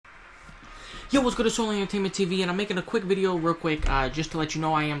Yo, what's good? It's Solely-Entertainment-Teevee, and I'm making a quick video real quick just to let you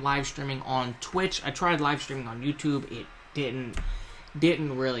know I am live streaming on Twitch. I tried live streaming on YouTube. It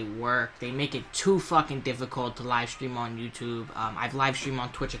didn't really work. They make it too fucking difficult to live stream on YouTube. I've live streamed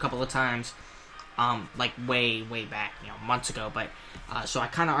on Twitch a couple of times, like way back, months ago, but so I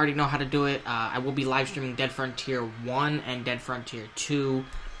kind of already know how to do it. I will be live streaming Dead Frontier 1 and Dead Frontier 2.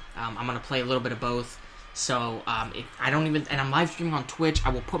 I'm going to play a little bit of both. So, and I'm live streaming on Twitch. I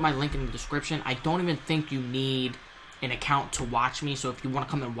will put my link in the description. I don't even think you need an account to watch me, so if you want to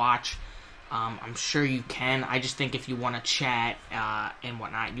come and watch, I'm sure you can. I just think if you want to chat, and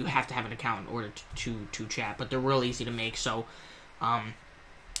whatnot, you have to have an account in order to chat, but they're real easy to make, so,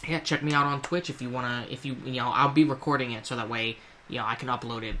 yeah, check me out on Twitch if you want to, I'll be recording it, so that way, I can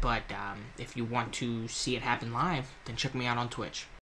upload it, but, if you want to see it happen live, then check me out on Twitch.